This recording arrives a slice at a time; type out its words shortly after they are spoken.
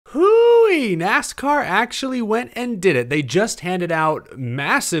Woo-wee! NASCAR actually went and did it. They just handed out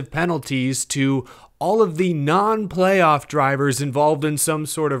massive penalties to all of the non-playoff drivers involved in some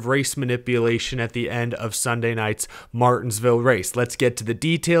sort of race manipulation at the end of Sunday night's Martinsville race. Let's get to the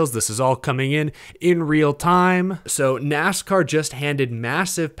details. This is all coming in real time. So NASCAR just handed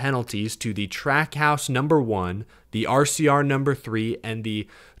massive penalties to the Trackhouse #1, the RCR #3, and the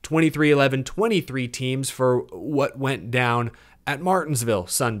 2311-23 teams for what went down at Martinsville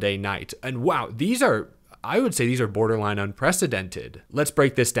Sunday night. And wow, I would say these are borderline unprecedented. Let's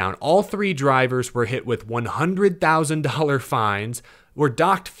break this down. All three drivers were hit with $100,000 fines, were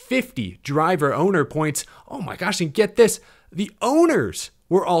docked 50 driver owner points. Oh my gosh, and get this, the owners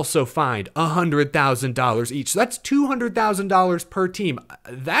were also fined $100,000 each. So that's $200,000 per team.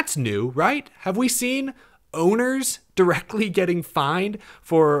 That's new, right? Have we seen owners directly getting fined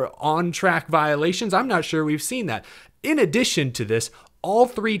for on-track violations? I'm not sure we've seen that. In addition to this, all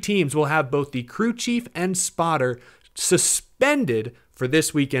three teams will have both the crew chief and spotter suspended for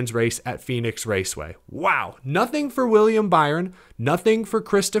this weekend's race at Phoenix Raceway. Wow. Nothing for William Byron, nothing for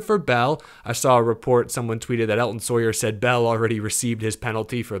Christopher Bell. I saw a report, someone tweeted that Elton Sawyer said Bell already received his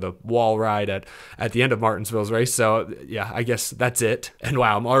penalty for the wall ride at the end of Martinsville's race. So yeah, I guess that's it. And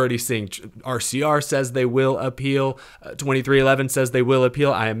wow, I'm already seeing RCR says they will appeal. 2311 says they will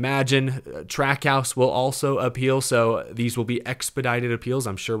appeal. I imagine Trackhouse will also appeal. So these will be expedited appeals.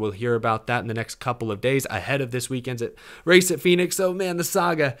 I'm sure we'll hear about that in the next couple of days ahead of this weekend's race at Phoenix. So man, the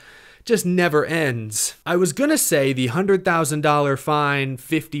saga just never ends. I was gonna say the $100,000 fine,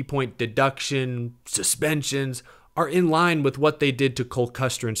 50-point deduction, suspensions are in line with what they did to Cole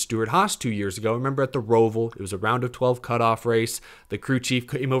Custer and Stuart Haas 2 years ago. Remember at the Roval, it was a round of 12 cutoff race. The crew chief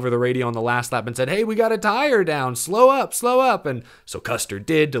came over the radio on the last lap and said, hey, we got a tire down, slow up, slow up. And so Custer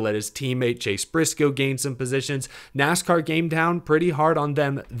did to let his teammate Chase Briscoe gain some positions. NASCAR came down pretty hard on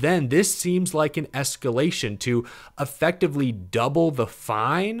them then. This seems like an escalation to effectively double the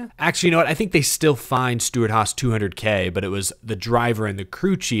fine. Actually, you know what? I think they still fined Stuart Haas $200K, but it was the driver and the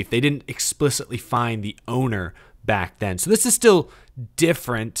crew chief. They didn't explicitly fine the owner back then. So this is still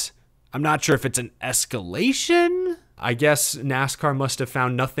different. I'm not sure if it's an escalation. I guess NASCAR must have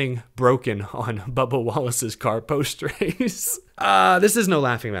found nothing broken on Bubba Wallace's car post-race. This is no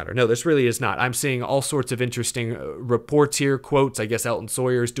laughing matter. No, this really is not. I'm seeing all sorts of interesting reports here, quotes. I guess Elton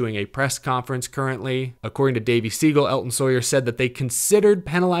Sawyer is doing a press conference currently. According to Davey Siegel, Elton Sawyer said that they considered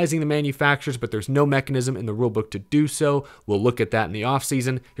penalizing the manufacturers, but there's no mechanism in the rulebook to do so. We'll look at that in the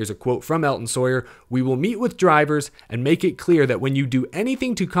offseason. Here's a quote from Elton Sawyer. We will meet with drivers and make it clear that when you do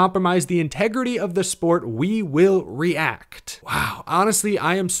anything to compromise the integrity of the sport, we will react. Wow. Honestly,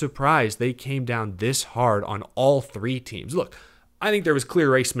 I am surprised they came down this hard on all three teams. Look, I think there was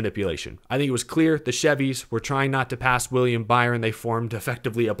clear race manipulation. I think it was clear the Chevys were trying not to pass William Byron. They formed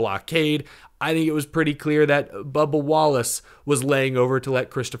effectively a blockade. I think it was pretty clear that Bubba Wallace was laying over to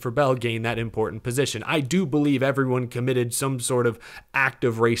let Christopher Bell gain that important position. I do believe everyone committed some sort of act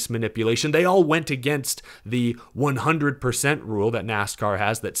of race manipulation. They all went against the 100% rule that NASCAR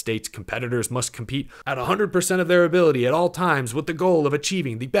has that states competitors must compete at 100% of their ability at all times with the goal of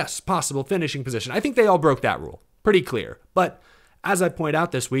achieving the best possible finishing position. I think they all broke that rule. Pretty clear. But as I point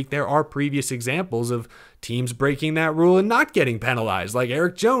out this week, there are previous examples of teams breaking that rule and not getting penalized, like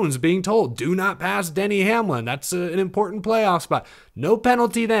Eric Jones being told, do not pass Denny Hamlin. That's an important playoff spot. No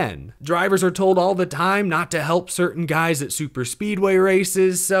penalty then. Drivers are told all the time not to help certain guys at super speedway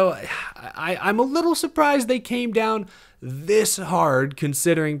races, so I'm a little surprised they came down this hard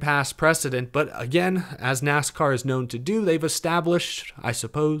considering past precedent, but again, as NASCAR is known to do, they've established, I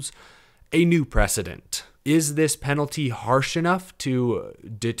suppose, a new precedent. Is this penalty harsh enough to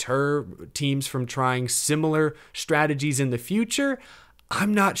deter teams from trying similar strategies in the future?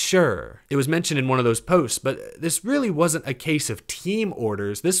 I'm not sure. It was mentioned in one of those posts, but this really wasn't a case of team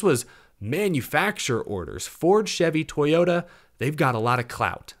orders. This was manufacturer orders. Ford, Chevy, Toyota, they've got a lot of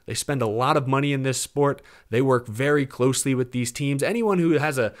clout. They spend a lot of money in this sport. They work very closely with these teams. Anyone who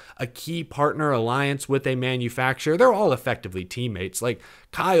has a key partner alliance with a manufacturer, they're all effectively teammates. Like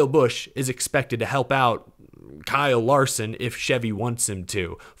Kyle Busch is expected to help out Kyle Larson if Chevy wants him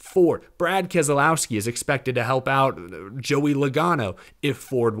to. Ford, Brad Keselowski is expected to help out Joey Logano if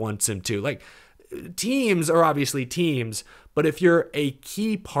Ford wants him to. Like, teams are obviously teams, But if you're a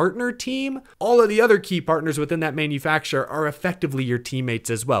key partner team, all of the other key partners within that manufacturer are effectively your teammates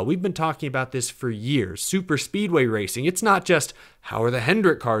as well. We've been talking about this for years. Super speedway racing, it's not just how are the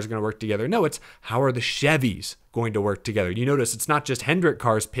Hendrick cars going to work together? No, it's how are the Chevys going to work together? You notice it's not just Hendrick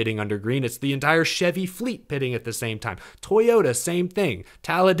cars pitting under green, it's the entire Chevy fleet pitting at the same time. Toyota, same thing.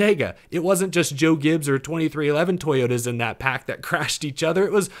 Talladega, it wasn't just Joe Gibbs or 2311 Toyotas in that pack that crashed each other.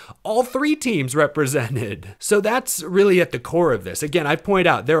 It was all three teams represented. So that's really at the core of this. Again, I point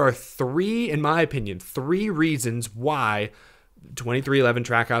out there are three, in my opinion, three reasons why 2311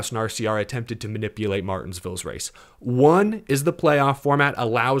 Trackhouse and RCR attempted to manipulate Martinsville's race. One is the playoff format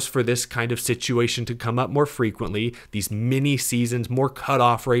allows for this kind of situation to come up more frequently, these mini seasons, more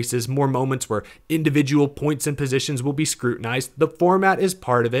cutoff races, more moments where individual points and positions will be scrutinized. The format is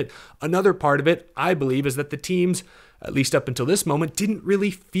part of it. Another part of it, I believe, is that the teams, at least up until this moment, didn't really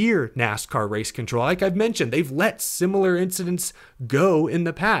fear NASCAR race control. Like I've mentioned, they've let similar incidents go in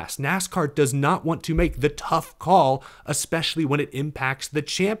the past. NASCAR does not want to make the tough call, especially when it impacts the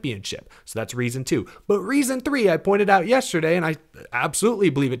championship. So that's reason two. But reason three, I pointed out yesterday, and I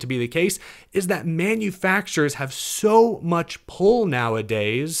absolutely believe it to be the case, is that manufacturers have so much pull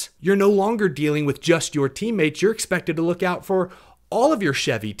nowadays. You're no longer dealing with just your teammates. You're expected to look out for all of your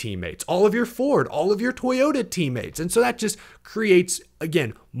Chevy teammates, all of your Ford, all of your Toyota teammates. And so that just creates,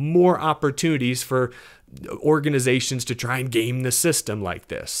 again, more opportunities for organizations to try and game the system like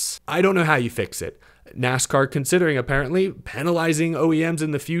this. I don't know how you fix it. NASCAR considering apparently penalizing OEMs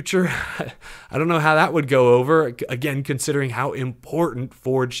in the future. I don't know how that would go over. Again, considering how important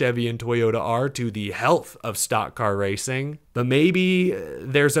Ford, Chevy, and Toyota are to the health of stock car racing. But maybe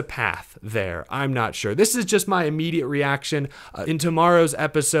there's a path there. I'm not sure. This is just my immediate reaction. In tomorrow's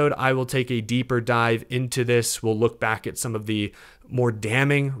episode, I will take a deeper dive into this. We'll look back at some of the more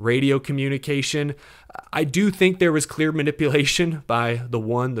damning radio communication. I do think there was clear manipulation by the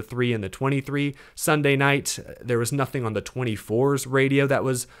 1, the 3, and the 23 Sunday night. There was nothing on the 24's radio that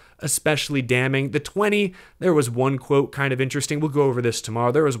was especially damning. The 20, there was one quote kind of interesting. We'll go over this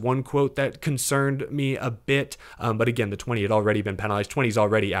tomorrow. There was one quote that concerned me a bit. But again, the 20 had already been penalized. 20's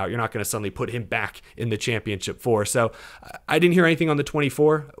already out. You're not going to suddenly put him back in the championship 4. So I didn't hear anything on the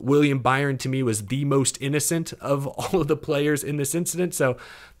 24. William Byron to me was the most innocent of all of the players in this incident. So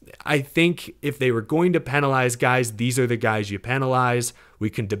I think if they were going to penalize guys, these are the guys you penalize. We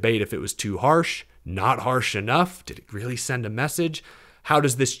can debate if it was too harsh, not harsh enough. Did it really send a message? How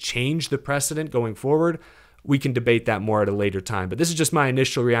does this change the precedent going forward? We can debate that more at a later time. But this is just my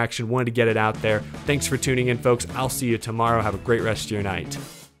initial reaction. Wanted to get it out there. Thanks for tuning in, folks. I'll see you tomorrow. Have a great rest of your night.